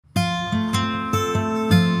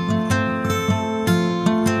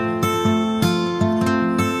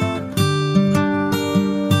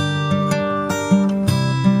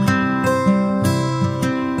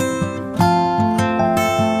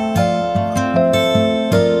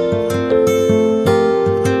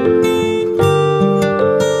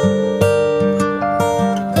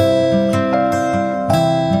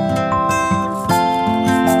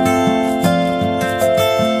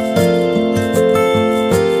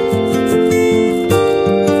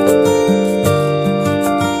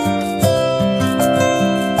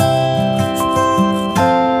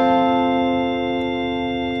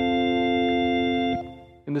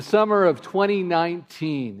summer of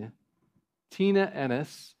 2019, Tina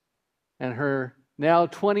Ennis and her now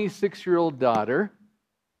 26-year-old daughter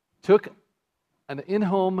took an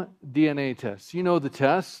in-home DNA test. You know the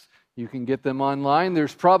tests. You can get them online.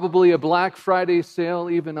 There's probably a Black Friday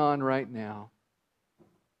sale even on right now.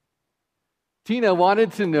 Tina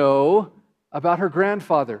wanted to know about her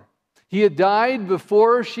grandfather. He had died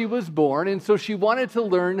before she was born, and so she wanted to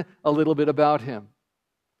learn a little bit about him.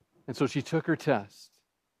 And so she took her test.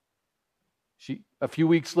 A few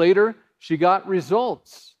weeks later, she got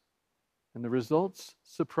results, and the results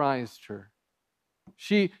surprised her.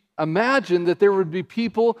 She imagined that there would be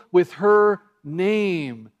people with her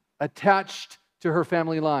name attached to her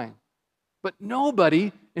family line, but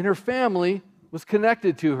nobody in her family was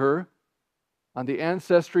connected to her on the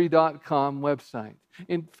Ancestry.com website.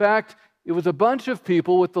 In fact, it was a bunch of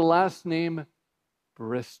people with the last name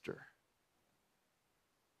Brister.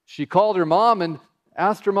 She called her mom and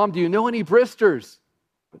asked her mom, "Do you know any Bristers?"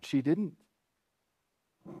 But she didn't.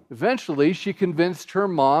 Eventually, she convinced her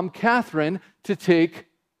mom, Catherine, to take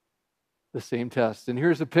the same test. And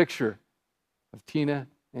here's a picture of Tina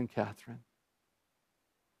and Catherine.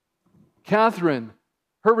 Catherine,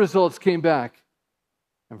 her results came back.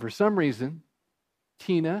 And for some reason,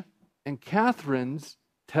 Tina and Catherine's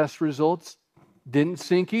test results didn't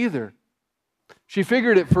sync either. She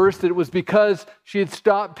figured at first that it was because she had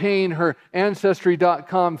stopped paying her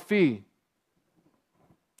Ancestry.com fee.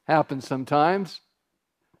 Happens sometimes.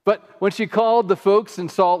 But when she called the folks in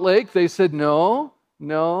Salt Lake, they said, no,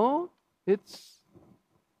 it's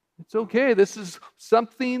okay. This is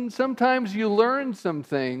something, sometimes you learn some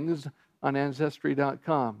things on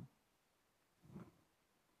Ancestry.com.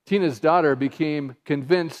 Tina's daughter became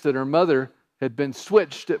convinced that her mother had been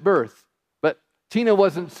switched at birth, but Tina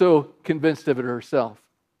wasn't so convinced of it herself.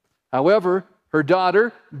 However, her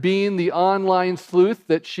daughter, being the online sleuth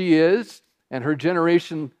that she is, and her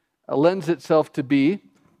generation lends itself to be,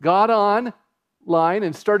 got online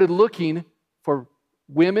and started looking for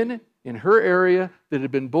women in her area that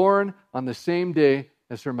had been born on the same day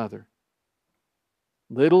as her mother.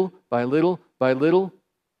 Little by little by little,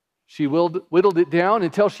 she whittled it down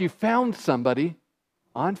until she found somebody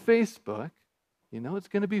on Facebook, you know it's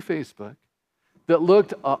going to be Facebook, that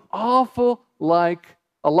looked a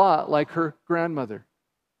lot like her grandmother.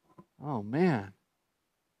 Oh man.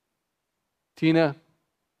 Tina,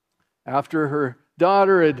 after her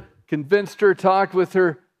daughter had convinced her, talked with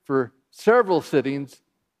her for several sittings,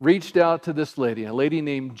 reached out to this lady, a lady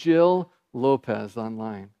named Jill Lopez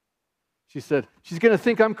online. She said, she's going to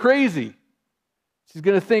think I'm crazy. She's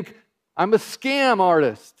going to think I'm a scam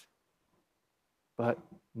artist. But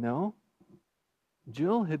no,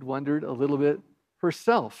 Jill had wondered a little bit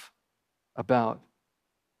herself about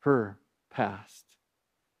her past.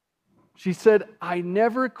 She said, I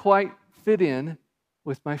never quite fit in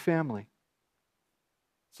with my family.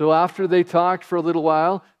 So after they talked for a little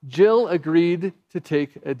while, Jill agreed to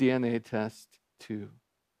take a DNA test too.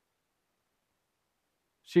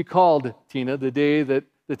 She called Tina the day that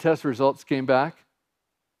the test results came back,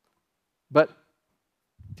 but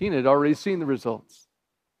Tina had already seen the results.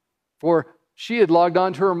 For she had logged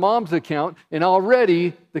on to her mom's account, and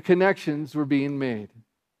already the connections were being made.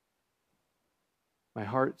 My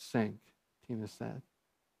heart sank, Tina said,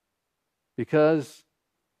 because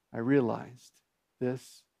I realized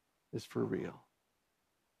this is for real.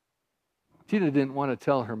 Tina didn't want to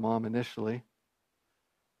tell her mom initially.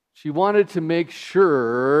 She wanted to make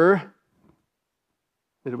sure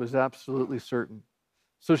that it was absolutely certain.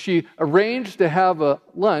 So she arranged to have a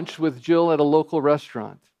lunch with Jill at a local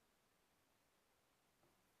restaurant.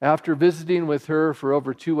 After visiting with her for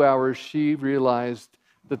over 2 hours, she realized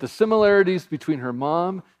that the similarities between her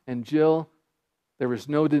mom and Jill, there was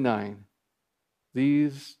no denying.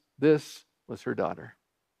 This was her daughter.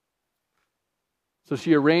 So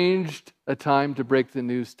she arranged a time to break the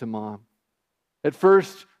news to mom. At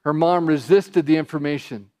first, her mom resisted the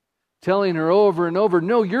information, telling her over and over,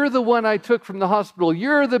 no, you're the one I took from the hospital.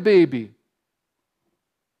 You're the baby.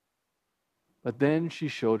 But then she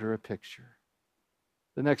showed her a picture.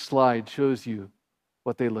 The next slide shows you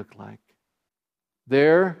what they look like.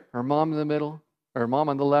 There, her mom in the middle, or mom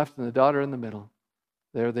on the left and the daughter in the middle.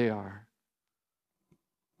 There they are.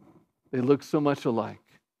 They look so much alike.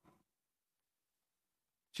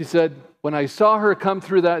 She said, when I saw her come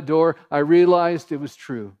through that door, I realized it was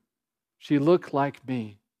true. She looked like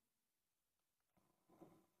me.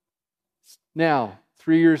 Now,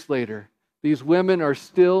 3 years later, these women are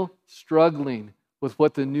still struggling with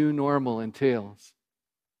what the new normal entails.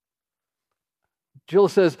 Jill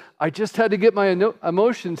says, I just had to get my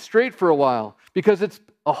emotions straight for a while because it's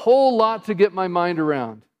a whole lot to get my mind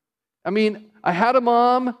around. I mean, I had a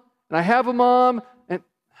mom, and I have a mom, and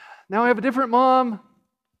now I have a different mom.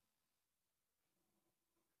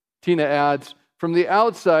 Tina adds, from the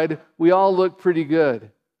outside, we all look pretty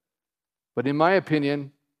good. But in my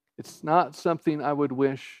opinion, it's not something I would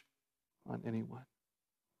wish on anyone.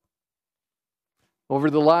 Over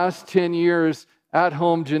the last 10 years,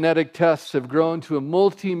 at-home genetic tests have grown to a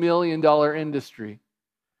multi-million-dollar industry.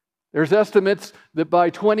 There's estimates that by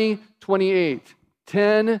 2028,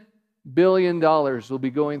 $10 billion will be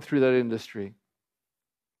going through that industry.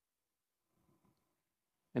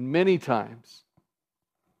 And many times,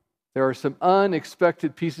 there are some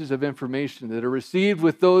unexpected pieces of information that are received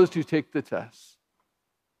with those who take the tests.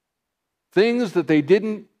 Things that they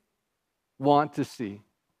didn't want to see.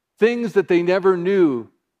 Things that they never knew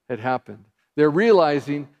had happened. They're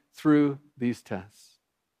realizing through these tests.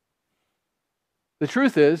 The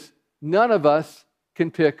truth is, none of us can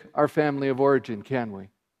pick our family of origin, can we?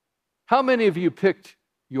 How many of you picked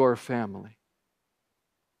your family?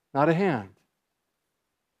 Not a hand.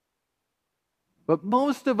 But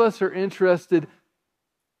most of us are interested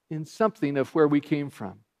in something of where we came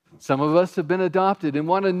from. Some of us have been adopted and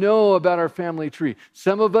want to know about our family tree.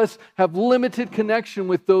 Some of us have limited connection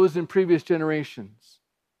with those in previous generations.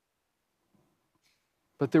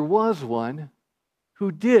 But there was one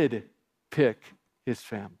who did pick his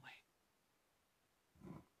family.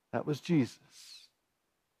 That was Jesus.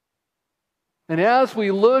 And as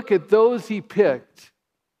we look at those he picked,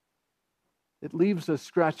 it leaves us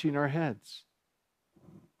scratching our heads.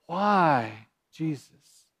 Why, Jesus,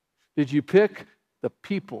 did you pick the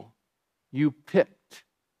people you picked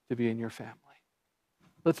to be in your family?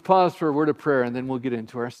 Let's pause for a word of prayer and then we'll get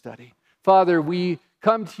into our study. Father, we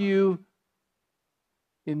come to you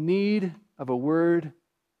in need of a word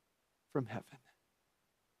from heaven.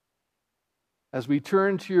 As we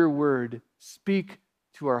turn to your word, speak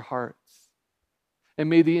to our hearts. And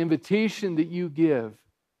may the invitation that you give,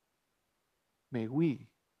 may we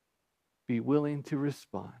be willing to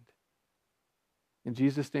respond. In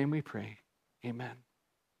Jesus' name we pray. Amen.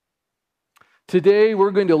 Today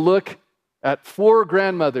we're going to look at 4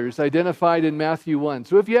 grandmothers identified in Matthew 1.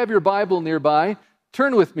 So if you have your Bible nearby,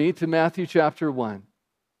 turn with me to Matthew chapter 1.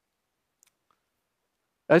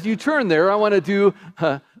 As you turn there, I want to do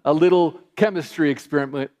a little chemistry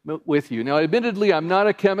experiment with you. Now, admittedly, I'm not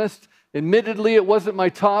a chemist. Admittedly, it wasn't my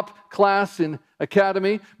top class in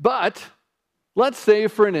academy. But let's say,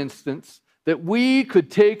 for an instance, that we could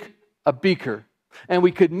take a beaker and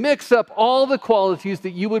we could mix up all the qualities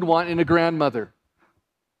that you would want in a grandmother.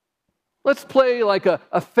 Let's play like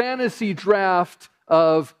a fantasy draft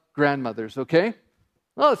of grandmothers, okay?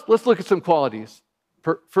 Well, let's look at some qualities.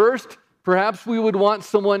 First, perhaps we would want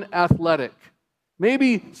someone athletic.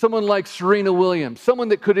 Maybe someone like Serena Williams, someone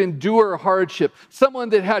that could endure hardship, someone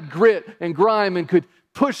that had grit and grime and could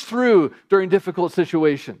push through during difficult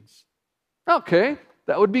situations. Okay,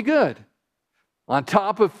 that would be good. On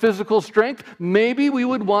top of physical strength, maybe we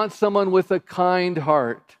would want someone with a kind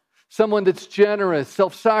heart, someone that's generous,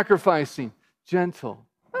 self-sacrificing, gentle.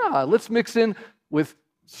 Let's mix in with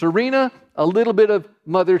Serena a little bit of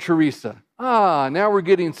Mother Teresa. Now we're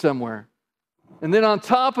getting somewhere. And then on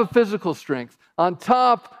top of physical strength, on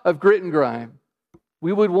top of grit and grime,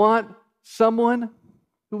 we would want someone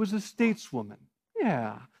who was a stateswoman.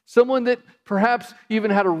 Yeah, someone that perhaps even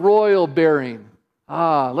had a royal bearing.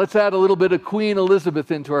 Let's add a little bit of Queen Elizabeth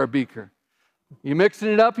into our beaker. You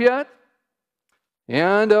mixing it up yet?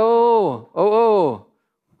 And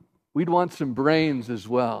we'd want some brains as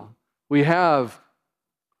well. We have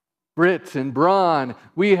grit and brawn.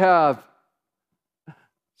 We have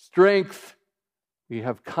strength. We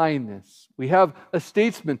have kindness. We have a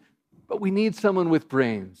statesman, but we need someone with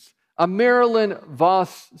brains. A Marilyn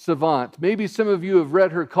Vos savant. Maybe some of you have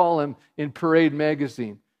read her column in Parade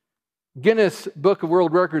magazine. Guinness Book of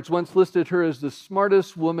World Records once listed her as the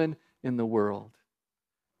smartest woman in the world.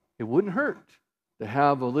 It wouldn't hurt to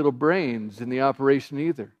have a little brains in the operation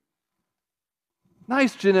either.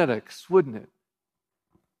 Nice genetics, wouldn't it?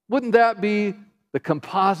 Wouldn't that be the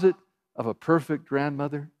composite of a perfect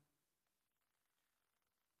grandmother?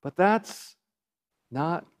 But that's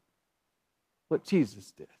not what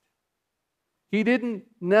Jesus did. He didn't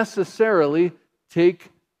necessarily take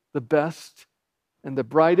the best and the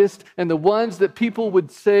brightest and the ones that people would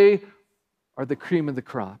say are the cream of the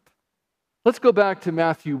crop. Let's go back to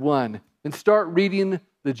Matthew 1 and start reading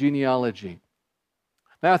the genealogy.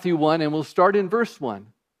 Matthew 1, and we'll start in verse 1.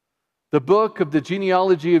 The book of the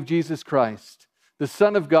genealogy of Jesus Christ, the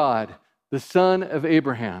Son of God, the son of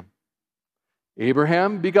Abraham.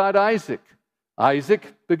 Abraham begot Isaac.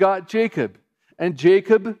 Isaac begot Jacob. And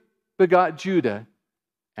Jacob begot Judah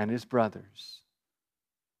and his brothers.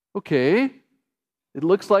 Okay, it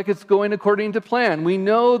looks like it's going according to plan. We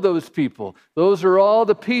know those people. Those are all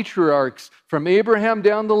the patriarchs from Abraham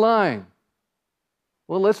down the line.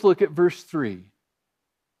 Well, let's look at verse 3.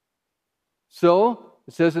 So,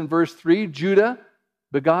 it says in verse 3, Judah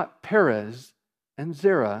begot Perez and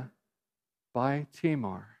Zerah by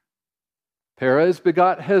Tamar. Perez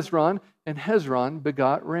begot Hezron, and Hezron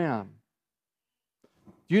begot Ram.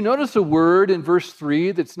 Do you notice a word in verse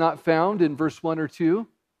 3 that's not found in verse 1 or 2?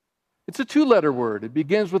 It's a two-letter word. It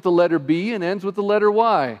begins with the letter B and ends with the letter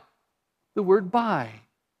Y. The word by.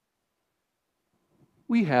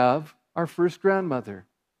 We have our first grandmother.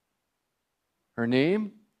 Her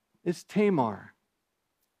name is Tamar.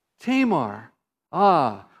 Tamar.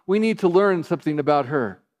 We need to learn something about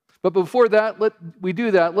her. But before that,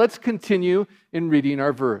 let's continue in reading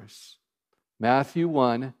our verse. Matthew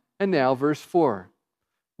 1, and now verse 4.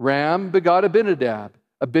 Ram begot Abinadab.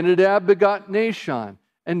 Abinadab begot Nahshon.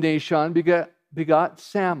 And Nahshon begot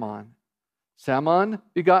Salmon. Salmon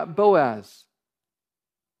begot Boaz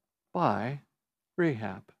by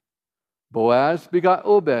Rahab. Boaz begot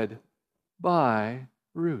Obed by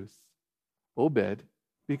Ruth. Obed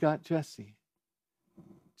begot Jesse.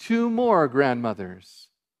 Two more grandmothers.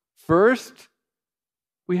 First,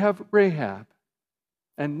 we have Rahab.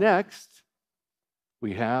 And next,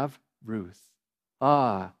 we have Ruth.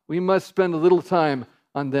 We must spend a little time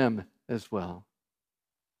on them as well.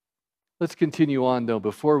 Let's continue on, though,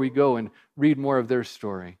 before we go and read more of their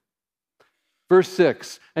story. Verse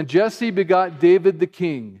 6, and Jesse begot David the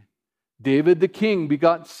king. David the king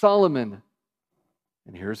begot Solomon.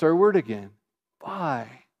 And here's our word again. By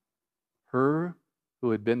her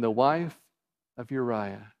who had been the wife of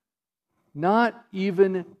Uriah. Not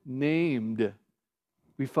even named,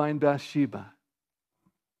 we find Bathsheba.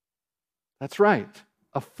 That's right,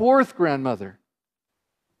 a fourth grandmother.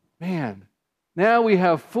 Man, now we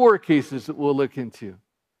have 4 cases that we'll look into.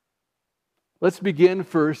 Let's begin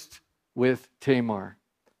first with Tamar.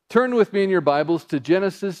 Turn with me in your Bibles to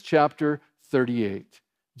Genesis chapter 38.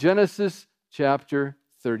 Genesis chapter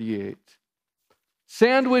 38.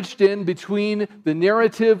 Sandwiched in between the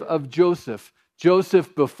narrative of Joseph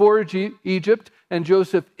before Egypt and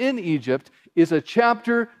Joseph in Egypt, is a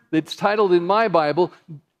chapter that's titled in my Bible,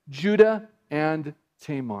 Judah and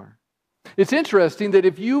Tamar. It's interesting that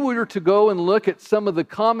if you were to go and look at some of the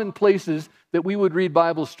common places that we would read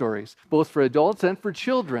Bible stories, both for adults and for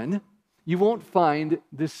children, you won't find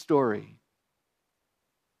this story.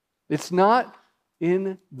 It's not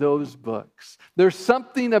in those books. There's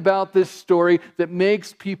something about this story that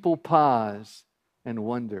makes people pause and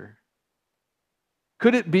wonder.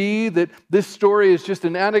 Could it be that this story is just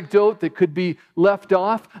an anecdote that could be left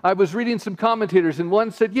off? I was reading some commentators, and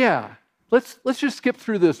one said, yeah, let's just skip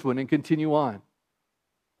through this one and continue on.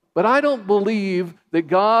 But I don't believe that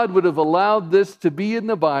God would have allowed this to be in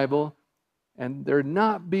the Bible and there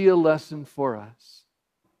not be a lesson for us.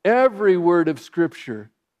 Every word of Scripture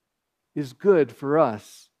is good for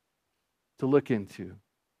us to look into.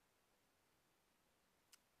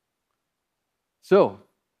 So,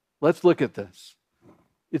 let's look at this.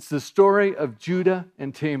 It's the story of Judah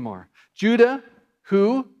and Tamar. Judah,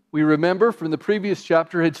 who, we remember from the previous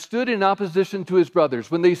chapter, had stood in opposition to his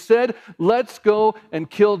brothers. When they said, let's go and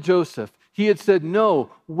kill Joseph, he had said,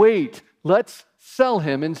 no, wait, let's sell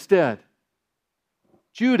him instead.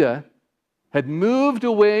 Judah had moved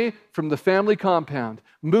away from the family compound,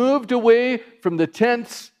 moved away from the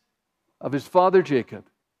tents of his father Jacob,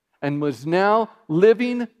 and was now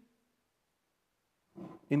living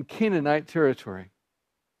in Canaanite territory.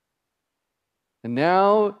 And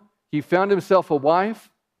now he found himself a wife,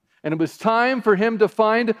 and it was time for him to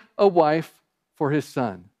find a wife for his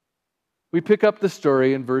son. We pick up the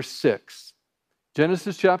story in verse 6.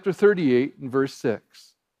 Genesis chapter 38 and verse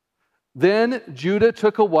 6. Then Judah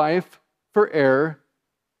took a wife for Er,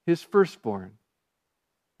 his firstborn,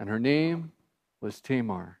 and her name was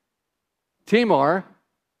Tamar. Tamar,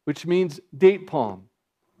 which means date palm.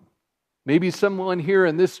 Maybe someone here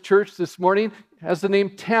in this church this morning has the name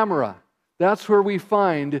Tamara. That's where we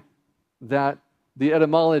find the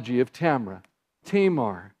etymology of Tamar.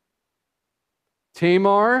 Tamar.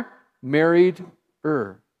 Tamar married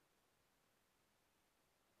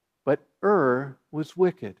But was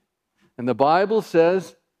wicked. And the Bible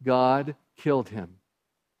says God killed him.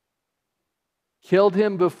 Killed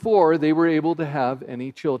him before they were able to have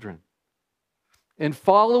any children. And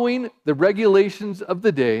following the regulations of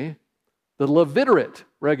the day, the Levirate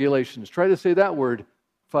regulations, try to say that word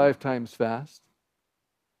 5 times fast,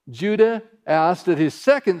 Judah asked that his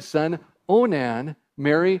second son, Onan,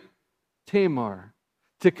 marry Tamar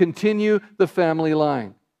to continue the family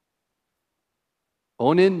line.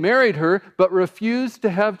 Onan married her, but refused to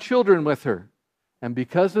have children with her. And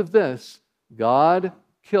because of this, God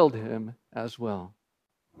killed him as well.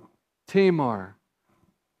 Tamar,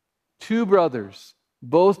 2 brothers,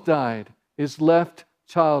 both died, is left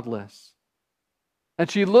childless. And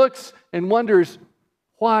she looks and wonders,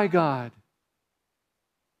 why, God?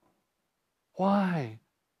 Why?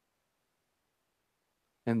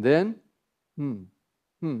 And then,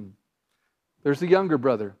 there's a younger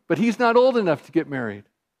brother, but he's not old enough to get married.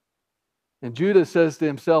 And Judah says to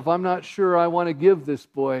himself, I'm not sure I want to give this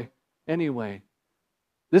boy anyway.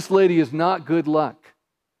 This lady is not good luck.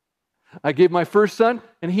 I gave my first son,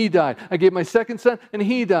 and he died. I gave my second son, and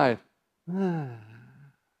he died.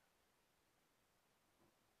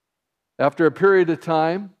 After a period of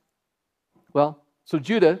time, so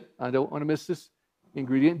Judah, I don't want to miss this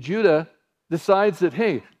ingredient, Judah decides that,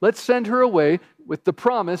 hey, let's send her away with the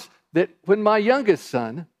promise that when my youngest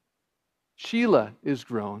son, Shelah, is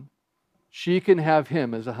grown, she can have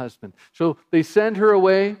him as a husband. So they send her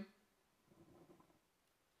away,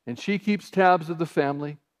 and she keeps tabs of the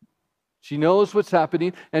family. She knows what's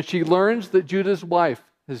happening, and she learns that Judah's wife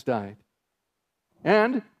has died.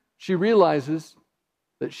 And she realizes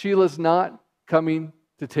that Shelah's not coming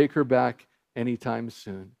to take her back anytime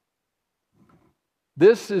soon.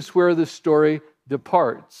 This is where the story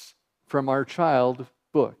departs from our child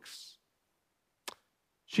books.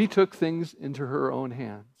 She took things into her own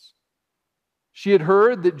hands. She had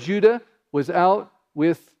heard that Judah was out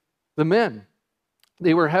with the men.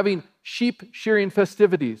 They were having sheep shearing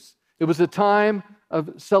festivities. It was a time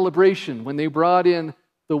of celebration when they brought in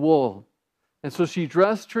the wool. And so she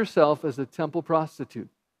dressed herself as a temple prostitute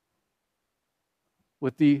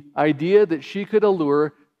with the idea that she could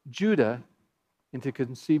allure Judah into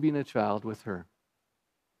conceiving a child with her.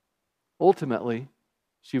 Ultimately,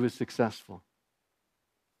 she was successful.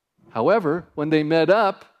 However, when they met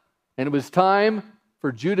up and it was time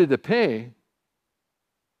for Judah to pay,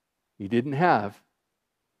 he didn't have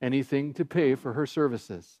anything to pay for her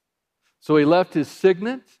services. So he left his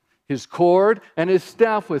signet, his cord, and his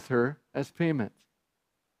staff with her as payment.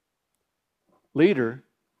 Later,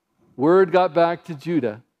 word got back to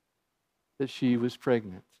Judah that she was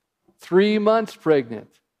pregnant. 3 months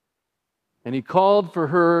pregnant. And he called for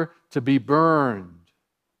her to be burned.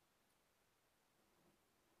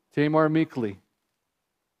 Tamar meekly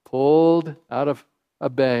pulled out of a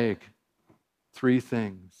bag 3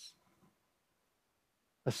 things: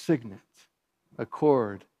 a signet, a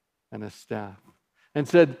cord, and a staff, and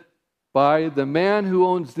said, by the man who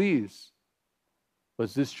owns these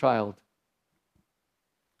was this child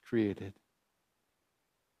created.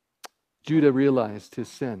 Judah realized his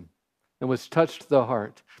sin and was touched to the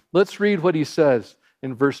heart. Let's read what he says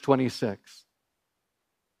in verse 26.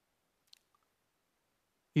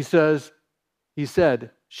 He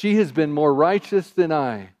said, she has been more righteous than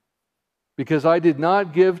I, because I did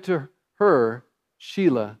not give to her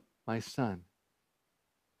Shelah, my son.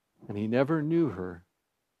 And he never knew her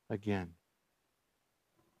again.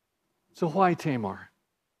 So why Tamar?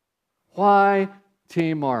 Why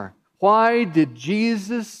Tamar? Why did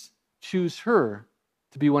Jesus choose her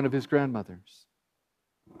to be one of his grandmothers?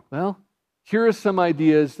 Well, here are some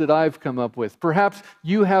ideas that I've come up with. Perhaps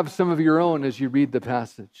you have some of your own as you read the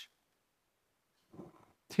passage.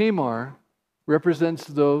 Tamar represents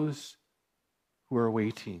those who are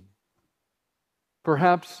waiting.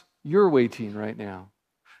 Perhaps you're waiting right now.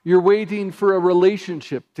 You're waiting for a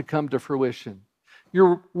relationship to come to fruition.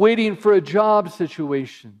 You're waiting for a job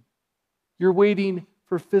situation. You're waiting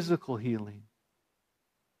for physical healing.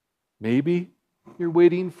 Maybe you're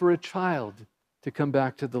waiting for a child to come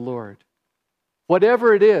back to the Lord.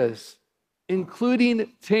 Whatever it is,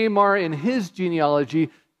 including Tamar in his genealogy,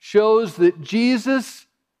 shows that Jesus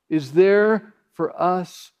is there for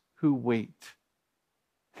us who wait.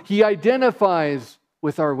 He identifies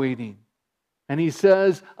with our waiting. And he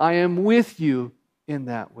says, I am with you in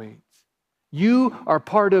that wait. You are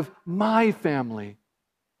part of my family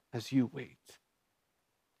as you wait.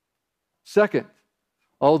 Second,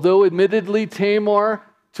 although admittedly Tamar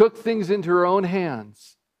took things into her own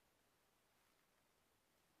hands,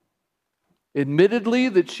 admittedly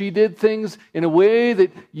that she did things in a way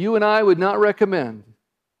that you and I would not recommend,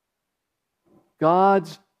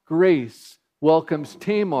 God's grace welcomes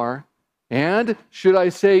Tamar, and, should I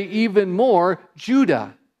say even more,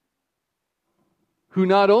 Judah, who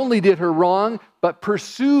not only did her wrong, but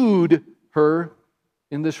pursued her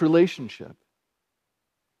in this relationship.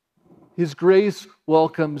 His grace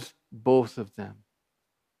welcomes both of them.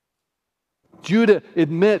 Judah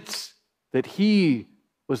admits that he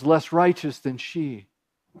was less righteous than she,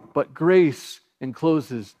 but grace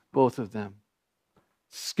encloses both of them.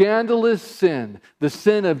 scandalous sin, the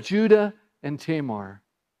sin of Judah and Tamar,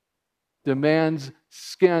 demands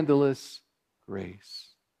scandalous grace.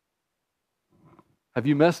 Have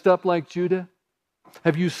you messed up like Judah?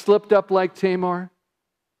 Have you slipped up like Tamar?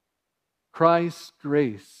 Christ's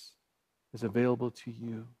grace is available to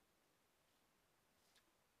you.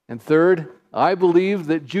 And third, I believe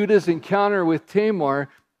that Judah's encounter with Tamar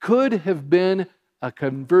could have been a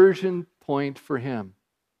conversion point for him.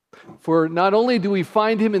 For not only do we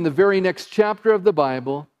find him in the very next chapter of the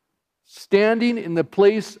Bible, standing in the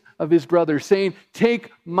place of his brother, saying,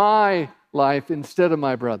 "Take my life instead of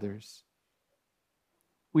my brother's."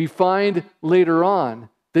 We find later on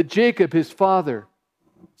that Jacob, his father,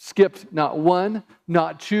 skipped not one,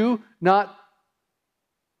 not two,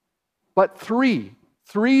 but three.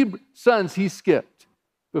 Three sons he skipped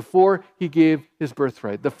before he gave his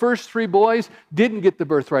birthright. The first three boys didn't get the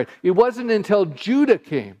birthright. It wasn't until Judah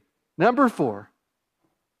came, number 4,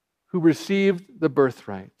 who received the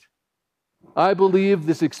birthright. I believe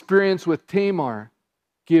this experience with Tamar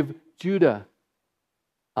gave Judah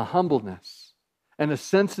a humbleness and a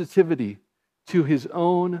sensitivity to his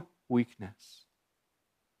own weakness.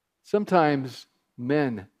 Sometimes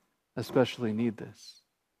men especially need this.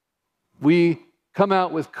 We come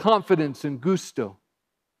out with confidence and gusto,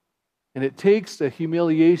 and it takes a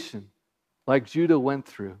humiliation like Judah went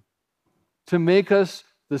through to make us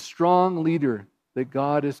the strong leader that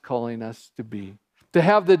God is calling us to be. To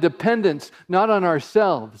have the dependence not on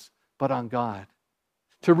ourselves, but on God.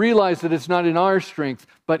 To realize that it's not in our strength,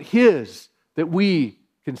 but His, that we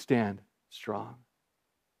can stand strong.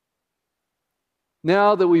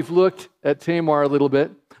 Now that we've looked at Tamar a little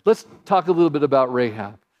bit, let's talk a little bit about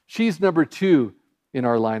Rahab. She's number 2 in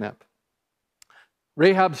our lineup.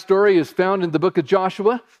 Rahab's story is found in the book of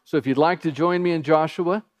Joshua, so if you'd like to join me in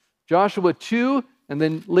Joshua 2, and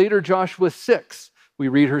then later Joshua 6, we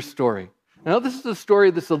read her story. Now, this is a story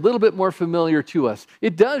that's a little bit more familiar to us.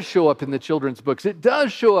 It does show up in the children's books. It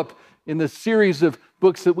does show up in the series of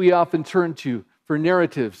books that we often turn to for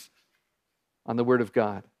narratives on the Word of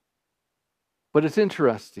God. But it's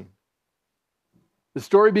interesting. The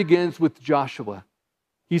story begins with Joshua.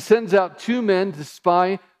 He sends out 2 men to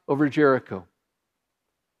spy over Jericho.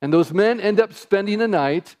 And those men end up spending a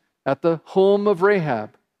night at the home of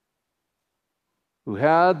Rahab, who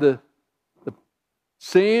had the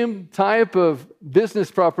same type of business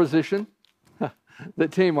proposition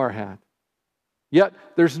that Tamar had. Yet,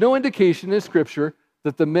 there's no indication in Scripture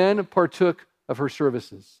that the men partook of her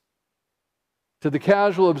services. To the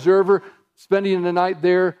casual observer, spending the night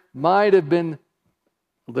there might have been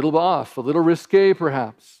a little off, a little risque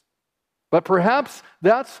perhaps. But perhaps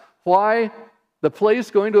that's why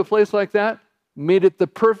going to a place like that made it the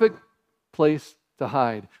perfect place to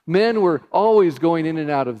hide. Men were always going in and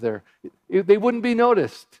out of there. They wouldn't be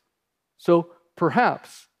noticed. So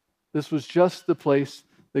perhaps this was just the place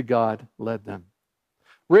that God led them.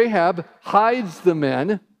 Rahab hides the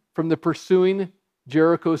men from the pursuing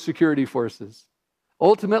Jericho security forces,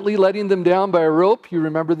 ultimately letting them down by a rope, you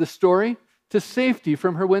remember the story, to safety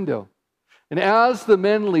from her window. And as the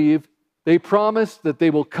men leave, they promise that they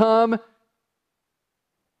will come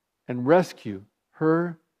and rescue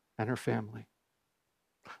her and her family.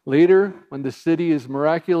 Later, when the city is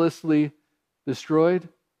miraculously destroyed,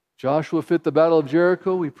 Joshua fit the Battle of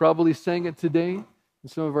Jericho. We probably sang it today in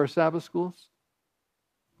some of our Sabbath schools.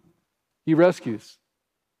 He rescues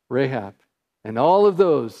Rahab and all of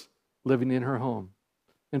those living in her home.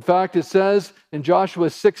 In fact, it says in Joshua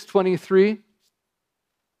 6:23,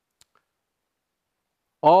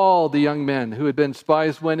 all the young men who had been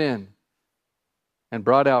spies went in and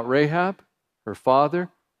brought out Rahab, her father,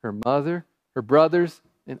 her mother, her brothers,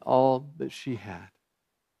 and all that she had.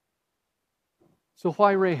 So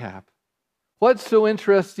why Rahab? What's so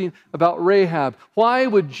interesting about Rahab? Why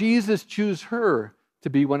would Jesus choose her to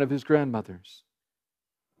be one of his grandmothers?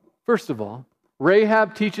 First of all,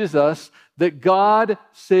 Rahab teaches us that God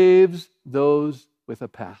saves those with a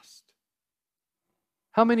past.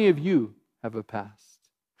 How many of you have a past?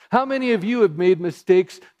 How many of you have made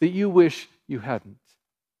mistakes that you wish you hadn't?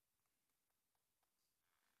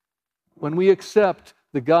 When we accept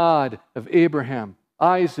the God of Abraham,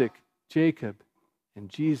 Isaac, Jacob, and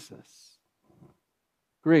Jesus,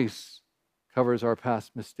 grace covers our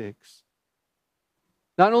past mistakes.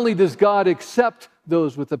 Not only does God accept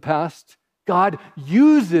those with a past, God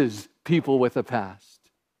uses people with a past.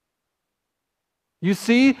 You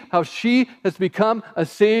see how she has become a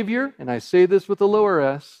savior, and I say this with a lower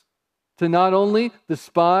S, to not only the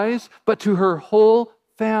spies, but to her whole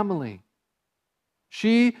family.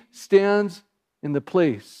 She stands in the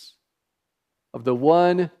place of the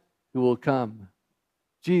one who will come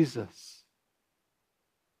Jesus.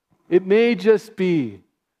 It may just be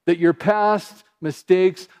that your past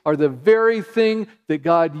mistakes are the very thing that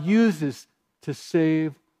God uses to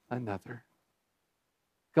save another.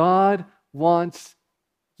 God wants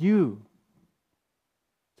you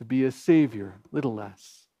to be a savior, little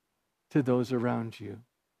less, to those around you.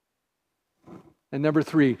 And number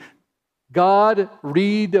 3, God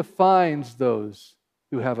redefines those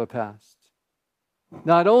who have a past.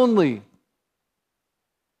 Not only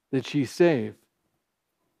did she save,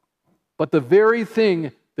 but the very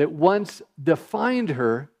thing that once defined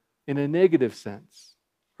her in a negative sense,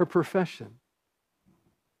 her profession,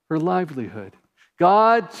 her livelihood.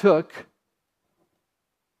 God took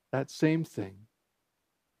that same thing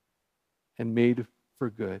and made for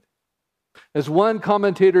good. As one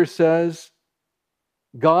commentator says,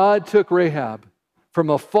 God took Rahab from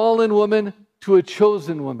a fallen woman to a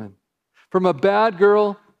chosen woman, from a bad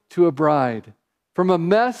girl to a bride, from a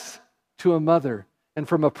mess to a mother, and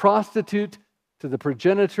from a prostitute to the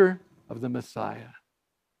progenitor of the Messiah.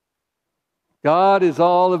 God is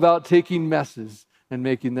all about taking messes and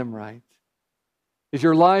making them right. Is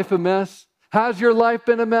your life a mess? Has your life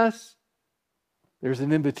been a mess? There's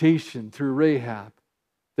an invitation through Rahab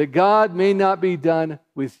that God may not be done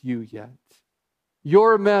with you yet.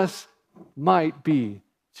 Your mess might be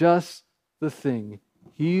just the thing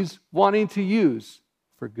He's wanting to use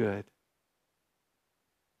for good.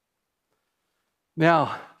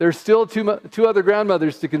 Now, there's still two other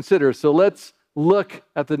grandmothers to consider, so let's look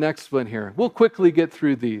at the next one here. We'll quickly get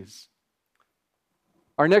through these.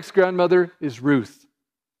 Our next grandmother is Ruth.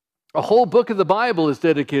 A whole book of the Bible is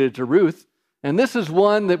dedicated to Ruth, and this is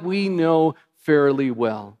one that we know fairly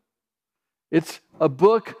well. It's a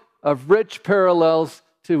book of rich parallels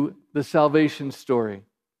to the salvation story.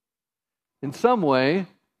 In some way,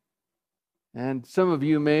 and some of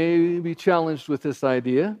you may be challenged with this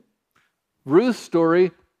idea, Ruth's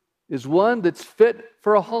story is one that's fit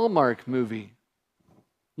for a Hallmark movie.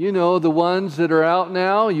 You know, the ones that are out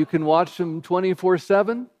now, you can watch them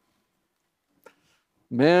 24/7.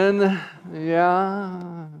 Men,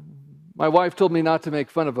 yeah. My wife told me not to make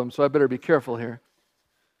fun of them, so I better be careful here.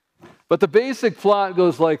 But the basic plot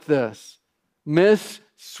goes like this. Miss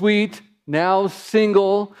Sweet, now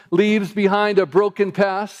single, leaves behind a broken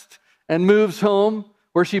past and moves home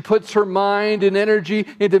where she puts her mind and energy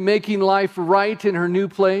into making life right in her new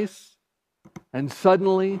place. And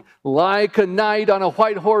suddenly, like a knight on a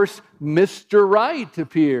white horse, Mr. Right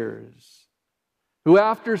appears, who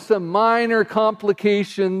after some minor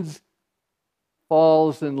complications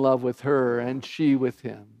falls in love with her and she with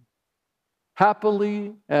him.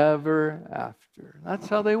 Happily ever after. That's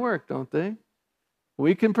how they work, don't they?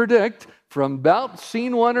 We can predict from about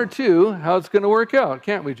scene 1 or 2 how it's going to work out,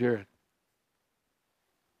 can't we, Jared?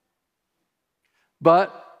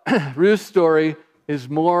 But Ruth's story is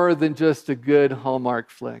more than just a good Hallmark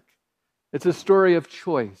flick. It's a story of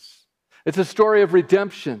choice. It's a story of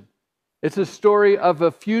redemption. It's a story of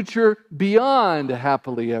a future beyond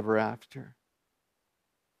happily ever after.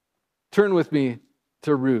 Turn with me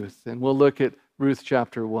to Ruth, and we'll look at Ruth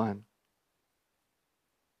chapter 1.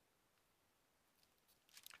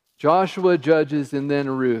 Joshua, Judges, and then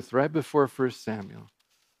Ruth, right before 1 Samuel.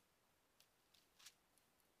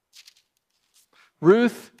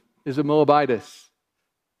 Ruth is a Moabitess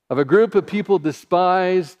of a group of people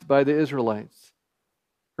despised by the Israelites.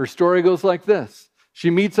 Her story goes like this.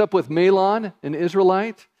 She meets up with Mahlon, an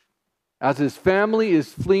Israelite, as his family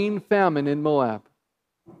is fleeing famine in Moab.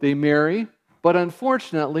 They marry, but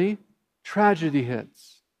unfortunately, tragedy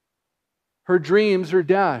hits. Her dreams are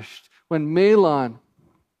dashed when Mahlon,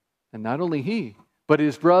 and not only he, but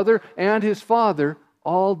his brother and his father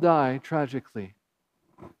all die tragically.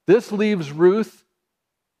 This leaves Ruth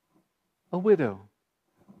a widow,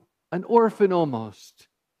 an orphan almost,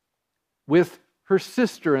 with her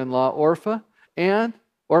sister-in-law Orpah and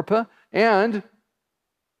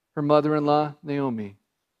her mother-in-law Naomi.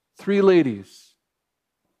 3 ladies.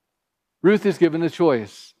 Ruth is given a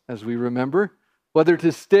choice, as we remember, whether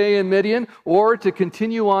to stay in Midian or to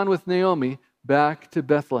continue on with Naomi back to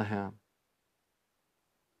Bethlehem.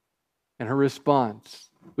 And her response,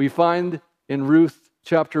 we find in Ruth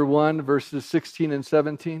chapter 1, verses 16 and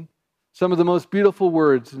 17, some of the most beautiful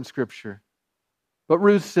words in Scripture. But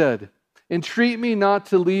Ruth said, "Entreat me not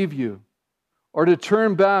to leave you or to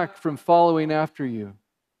turn back from following after you.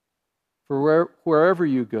 For wherever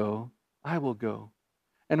you go, I will go.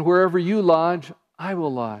 And wherever you lodge, I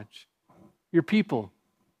will lodge. Your people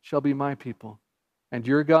shall be my people, and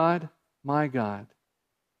your God, my God.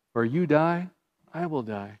 Where you die, I will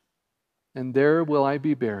die, and there will I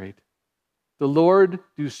be buried. The Lord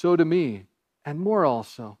do so to me, and more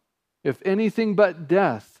also, if anything but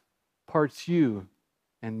death parts you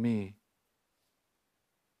and me.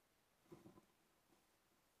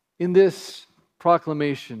 In this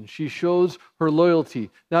proclamation, she shows her loyalty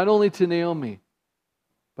not only to Naomi,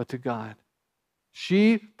 but to God.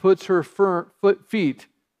 She puts her feet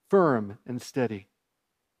firm and steady.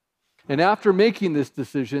 And after making this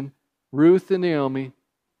decision, Ruth and Naomi,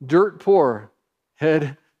 dirt poor,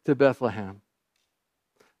 head to Bethlehem.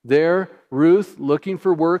 There, Ruth, looking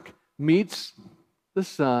for work, meets the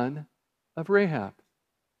son of Rahab.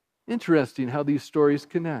 Interesting how these stories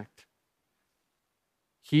connect.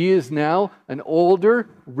 He is now an older,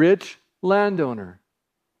 rich landowner.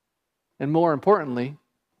 And more importantly,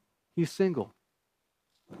 he's single.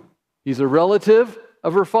 He's a relative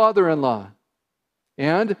of her father-in-law.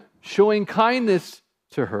 And showing kindness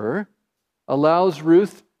to her allows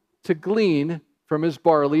Ruth to glean from his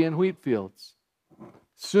barley and wheat fields.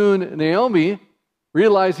 Soon, Naomi,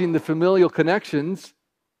 realizing the familial connections,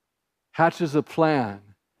 hatches a plan.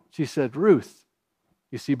 She said, Ruth,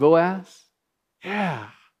 you see Boaz? Yeah.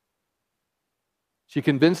 She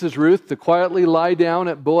convinces Ruth to quietly lie down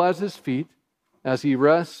at Boaz's feet as he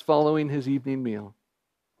rests following his evening meal.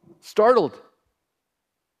 Startled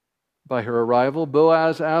by her arrival,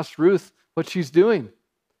 Boaz asks Ruth what she's doing,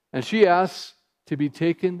 and she asks to be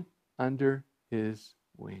taken under his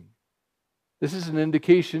wing. This is an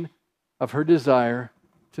indication of her desire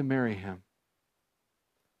to marry him.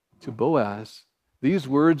 To Boaz, these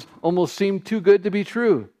words almost seemed too good to be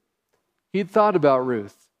true. He'd thought about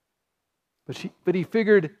Ruth, but he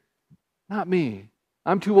figured, not me.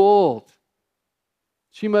 I'm too old.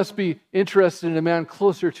 She must be interested in a man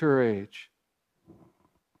closer to her age.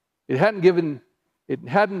 It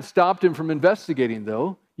hadn't stopped him from investigating,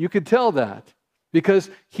 though. You could tell that because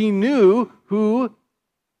he knew who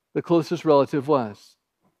the closest relative was.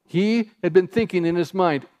 He had been thinking in his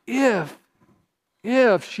mind, if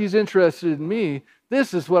she's interested in me,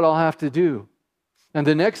 this is what I'll have to do. And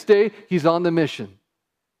the next day, he's on the mission.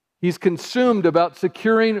 He's consumed about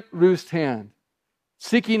securing Ruth's hand,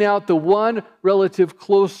 seeking out the one relative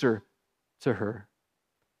closer to her,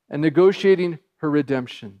 and negotiating her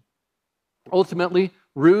redemption. Ultimately,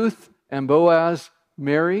 Ruth and Boaz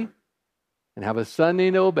marry and have a son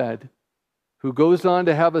named Obed, who goes on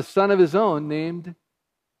to have a son of his own named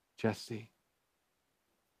Jesse.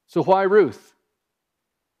 So why Ruth?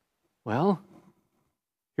 Well,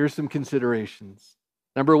 here's some considerations.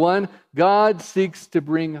 Number one, God seeks to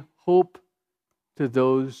bring hope to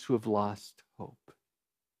those who have lost hope.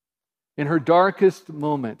 In her darkest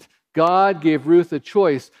moment, God gave Ruth a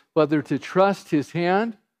choice whether to trust his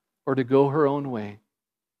hand or to go her own way.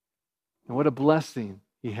 And what a blessing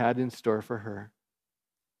he had in store for her.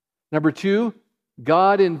 Number two,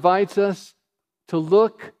 God invites us to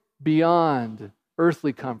look beyond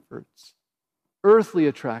earthly comforts, earthly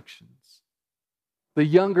attractions, the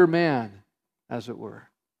younger man, as it were,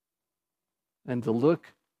 and to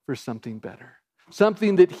look for something better,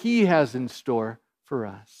 something that he has in store for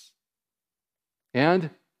us.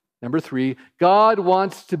 And number three, God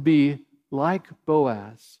wants to be like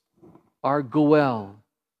Boaz, our Goel,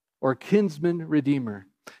 or kinsman redeemer.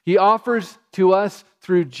 He offers to us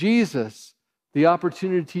through Jesus the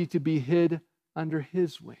opportunity to be hid under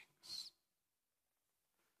his wings.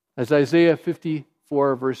 As Isaiah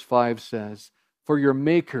 54 verse 5 says, "For your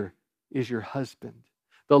Maker is your husband.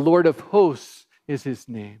 The Lord of hosts is his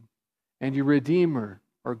name. And your Redeemer,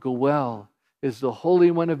 or Goel, is the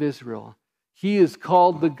Holy One of Israel. He is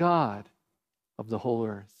called the God of the whole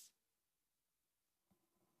earth."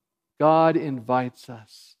 God invites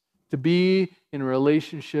us to be in a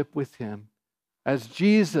relationship with him as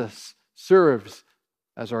Jesus serves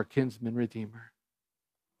as our kinsman redeemer.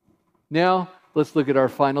 Now, let's look at our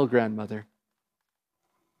final grandmother,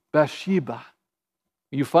 Bathsheba.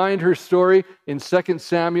 You find her story in 2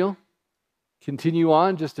 Samuel. Continue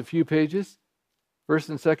on just a few pages. 1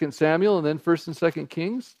 and 2 Samuel, and then 1 and 2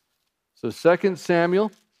 Kings. So 2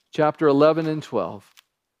 Samuel, chapter 11 and 12.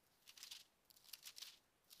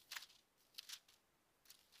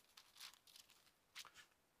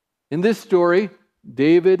 In this story,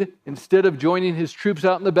 David, instead of joining his troops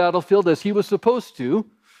out in the battlefield as he was supposed to,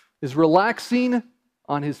 is relaxing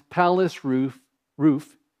on his palace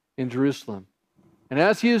roof in Jerusalem. And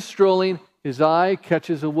as he is strolling, his eye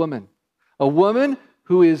catches a woman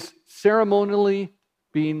who is ceremonially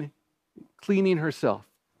cleaning herself.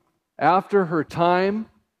 After her time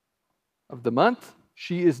of the month,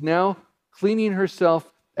 she is now cleaning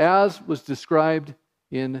herself as was described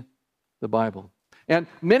in the Bible. And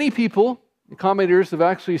many people, commentators, have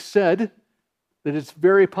actually said that it's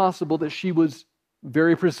very possible that she was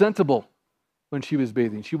very presentable when she was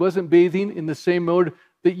bathing. She wasn't bathing in the same mode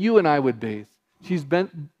that you and I would bathe. She's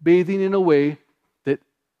been bathing in a way that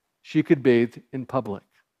she could bathe in public.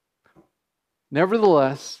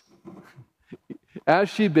 Nevertheless, as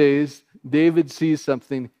she bathes, David sees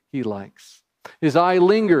something he likes. His eye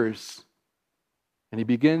lingers, and he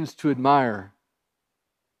begins to admire.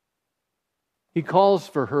 He calls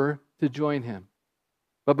for her to join him.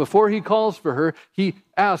 But before he calls for her, he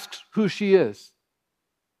asks who she is.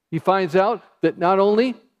 He finds out that not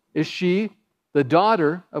only is she the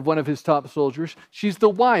daughter of one of his top soldiers, she's the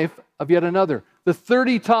wife of yet another. The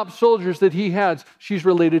 30 top soldiers that he has, she's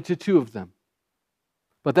related to 2 of them.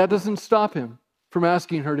 But that doesn't stop him from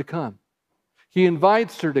asking her to come. He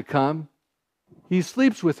invites her to come. He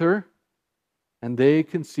sleeps with her, and they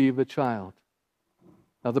conceive a child.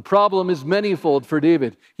 Now, the problem is manifold for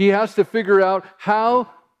David. He has to figure out, how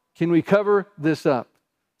can we cover this up?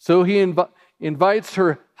 So he invites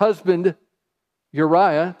her husband,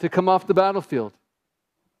 Uriah, to come off the battlefield.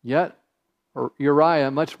 Yet,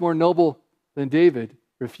 Uriah, much more noble than David,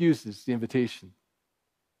 refuses the invitation.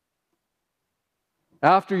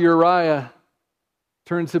 After Uriah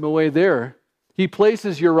turns him away there, he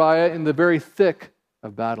places Uriah in the very thick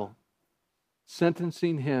of battle,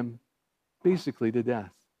 sentencing him basically to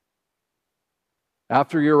death.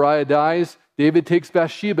 After Uriah dies, David takes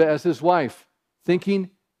Bathsheba as his wife, thinking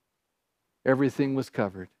everything was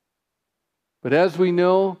covered. But as we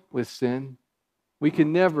know with sin, we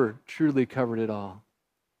can never truly cover it all.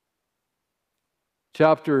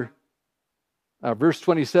 Verse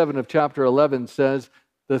 27 of chapter 11 says,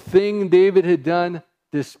 "The thing David had done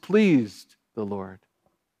displeased the Lord.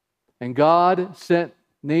 And God sent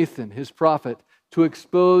Nathan, his prophet, to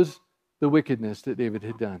expose the wickedness that David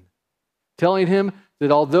had done, telling him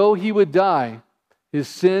that although he would die, his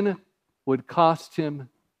sin would cost him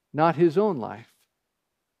not his own life."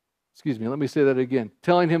 Excuse me, let me say that again.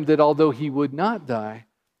 Telling him that although he would not die,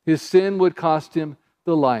 his sin would cost him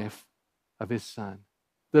the life of his son.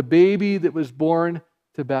 The baby that was born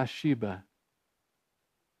to Bathsheba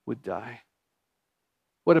would die.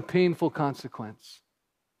 What a painful consequence.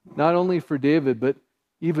 Not only for David, but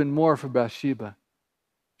even more for Bathsheba.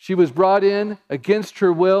 She was brought in against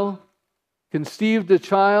her will, conceived a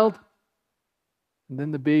child, and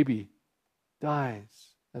then the baby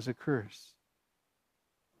dies as a curse.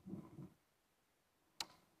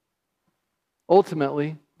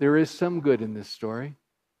 Ultimately, there is some good in this story,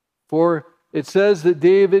 for it says that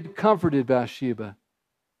David comforted Bathsheba,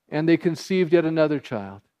 and they conceived yet another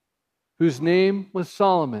child, whose name was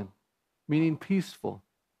Solomon, meaning peaceful,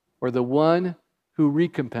 or the one who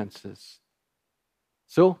recompenses.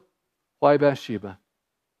 So, why Bathsheba?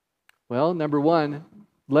 Well, number one,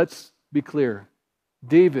 let's be clear.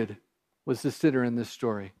 David was the sinner in this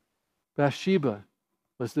story. Bathsheba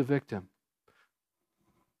was the victim.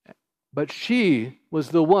 But she was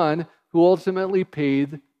the one who ultimately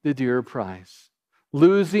paid the dear price,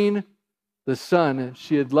 losing the son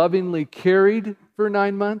she had lovingly carried for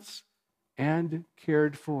 9 months and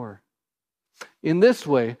cared for. In this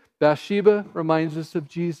way, Bathsheba reminds us of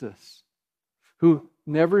Jesus, who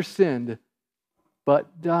never sinned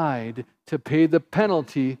but died to pay the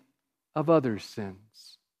penalty of others'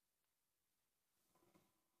 sins.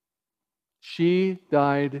 She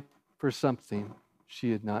died for something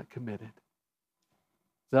she had not committed.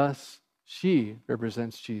 Thus, she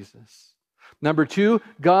represents Jesus. Number two,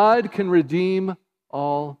 God can redeem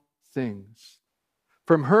all things.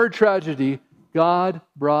 From her tragedy, God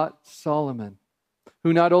brought Solomon,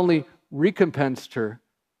 who not only recompensed her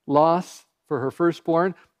loss for her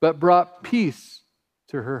firstborn, but brought peace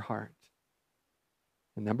to her heart.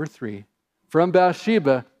 And number three, from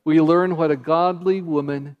Bathsheba, we learn what a godly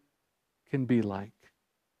woman can be like.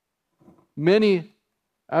 Many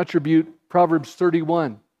attribute Proverbs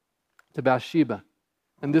 31 to Bathsheba.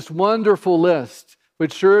 And this wonderful list,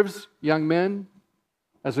 which serves young men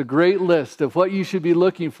as a great list of what you should be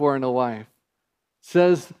looking for in a wife,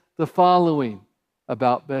 says the following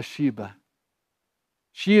about Bathsheba.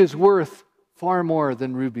 She is worth far more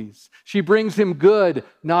than rubies. She brings him good,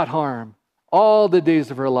 not harm, all the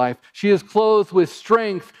days of her life. She is clothed with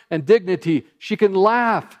strength and dignity. She can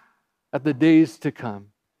laugh at the days to come.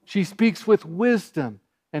 She speaks with wisdom,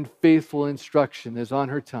 and faithful instruction is on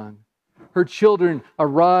her tongue. Her children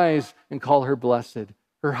arise and call her blessed.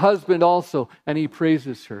 Her husband also, and he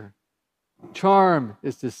praises her. Charm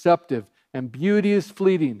is deceptive, and beauty is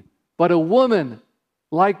fleeting. But a woman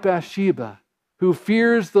like Bathsheba, who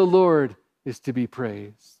fears the Lord, is to be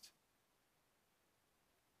praised.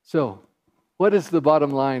 So, what is the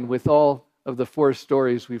bottom line with all of the four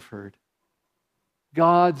stories we've heard?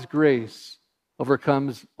 God's grace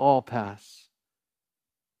overcomes all past.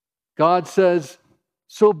 God says,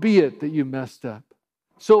 so be it that you messed up.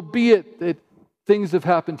 So be it that things have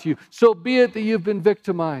happened to you. So be it that you've been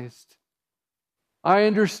victimized. I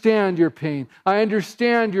understand your pain. I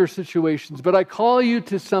understand your situations, but I call you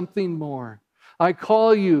to something more. I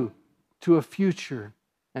call you to a future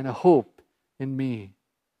and a hope in me.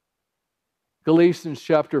 Galatians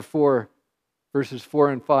chapter 4, verses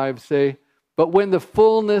 4 and 5 say, but when the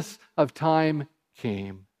fullness of time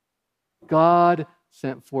came, God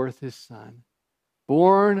sent forth his Son,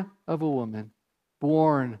 born of a woman,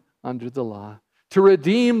 born under the law, to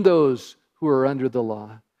redeem those who are under the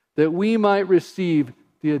law, that we might receive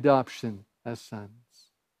the adoption as sons.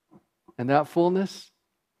 And that fullness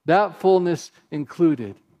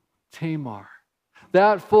included Tamar.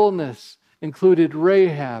 That fullness included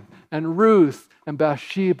Rahab and Ruth and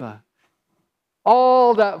Bathsheba.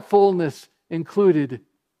 All that fullness included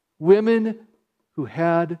women who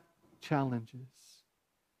had challenges.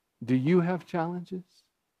 Do you have challenges?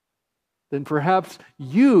 Then perhaps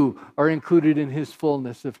you are included in his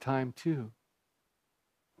fullness of time too.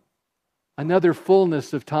 Another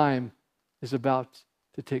fullness of time is about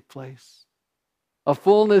to take place. A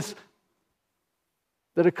fullness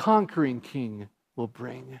that a conquering king will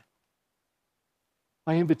bring.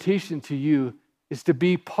 My invitation to you is to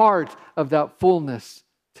be part of that fullness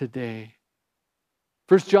today.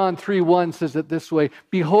 1 John 3:1 says it this way,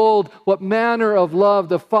 behold, what manner of love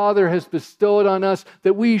the Father has bestowed on us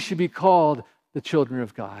that we should be called the children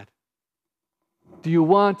of God. Do you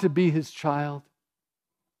want to be his child?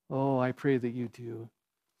 Oh, I pray that you do.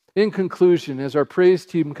 In conclusion, as our praise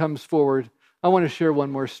team comes forward, I want to share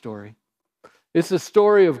one more story. It's the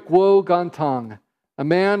story of Guo Gantang, a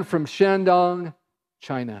man from Shandong,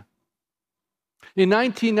 China. In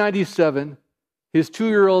 1997, his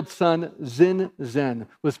 2-year-old son, Xin Zhen,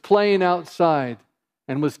 was playing outside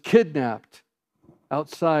and was kidnapped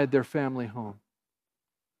outside their family home.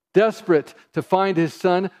 Desperate to find his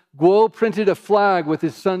son, Guo printed a flag with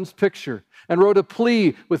his son's picture and wrote a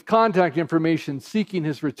plea with contact information seeking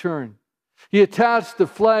his return. He attached the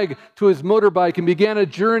flag to his motorbike and began a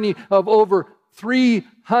journey of over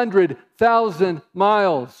 300,000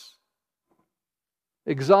 miles,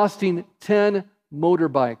 exhausting 10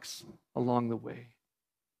 motorbikes along the way.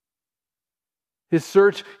 His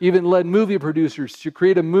search even led movie producers to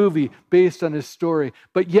create a movie based on his story,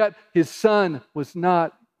 but yet his son was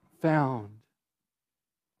not found.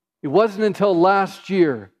 It wasn't until last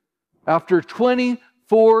year, after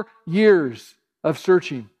 24 years of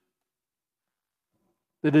searching,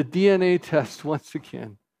 that a DNA test once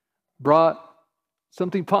again brought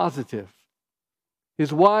something positive.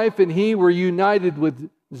 His wife and he were united with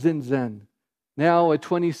Xin Zhen, now a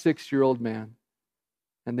 26-year-old man,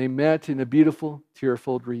 and they met in a beautiful,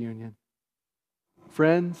 tear-filled reunion.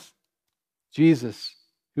 Friends, Jesus,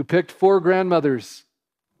 who picked 4 grandmothers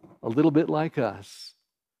a little bit like us,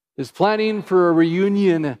 is planning for a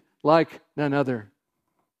reunion like none other,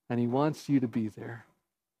 and he wants you to be there.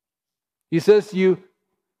 He says to you,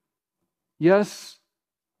 yes,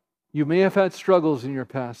 you may have had struggles in your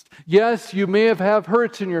past. Yes, you may have had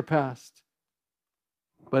hurts in your past.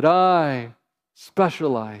 But I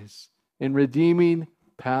specialize in redeeming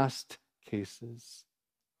past cases.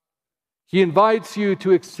 He invites you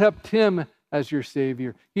to accept him as your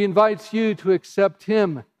Savior. He invites you to accept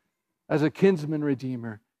him as a kinsman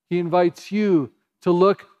redeemer. He invites you to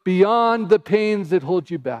look beyond the pains that hold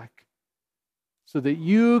you back so that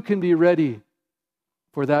you can be ready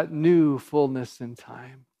for that new fullness in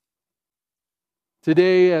time.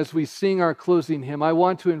 Today, as we sing our closing hymn, I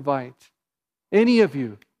want to invite any of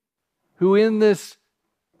you who in this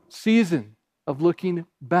season of looking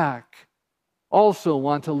back also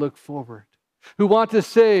want to look forward, who want to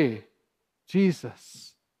say,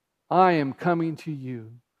 Jesus, I am coming to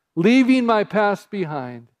you, leaving my past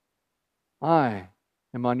behind. I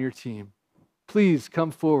am on your team. Please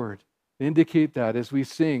come forward and indicate that as we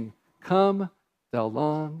sing, Come, Thou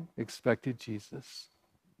Long Expected Jesus.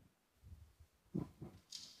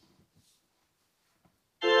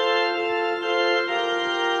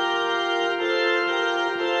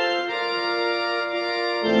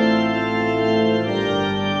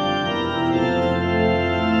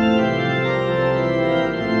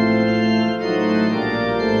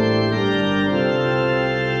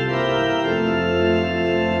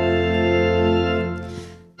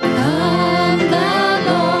 Come, thou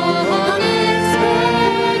long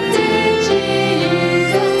expected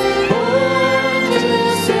Jesus, born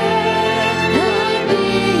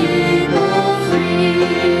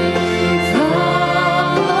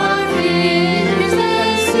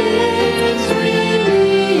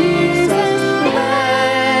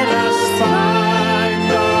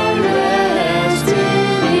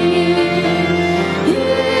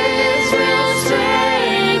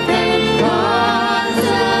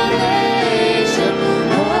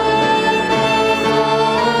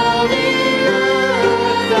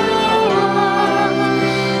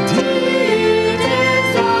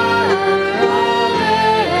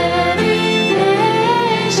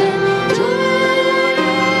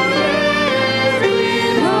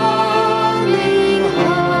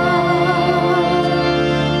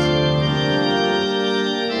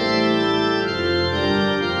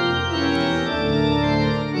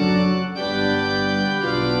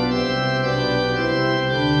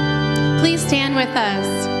with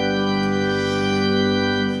us.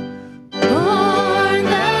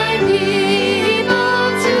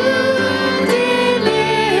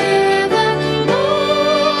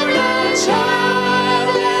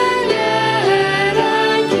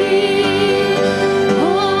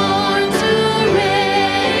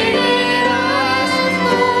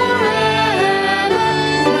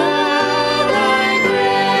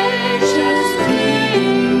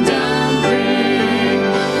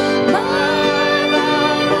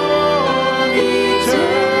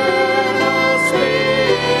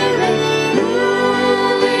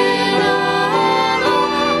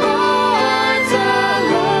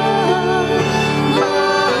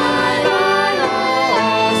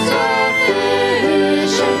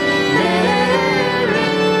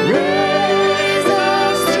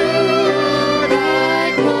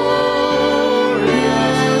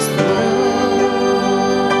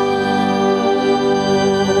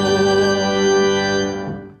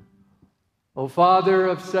 Father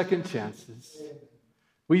of second chances,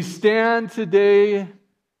 we stand today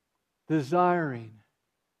desiring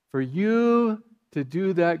for you to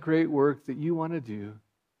do that great work that you want to do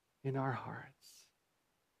in our hearts.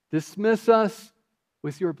 Dismiss us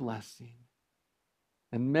with your blessing.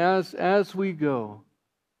 And as we go,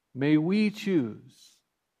 may we choose,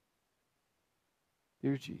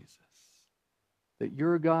 dear Jesus, that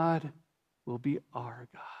your God will be our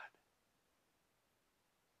God.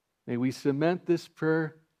 May we cement this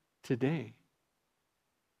prayer today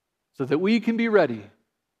so that we can be ready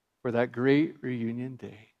for that great reunion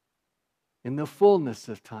day. In the fullness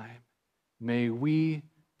of time, may we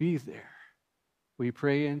be there. We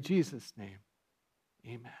pray in Jesus' name.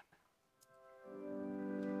 Amen.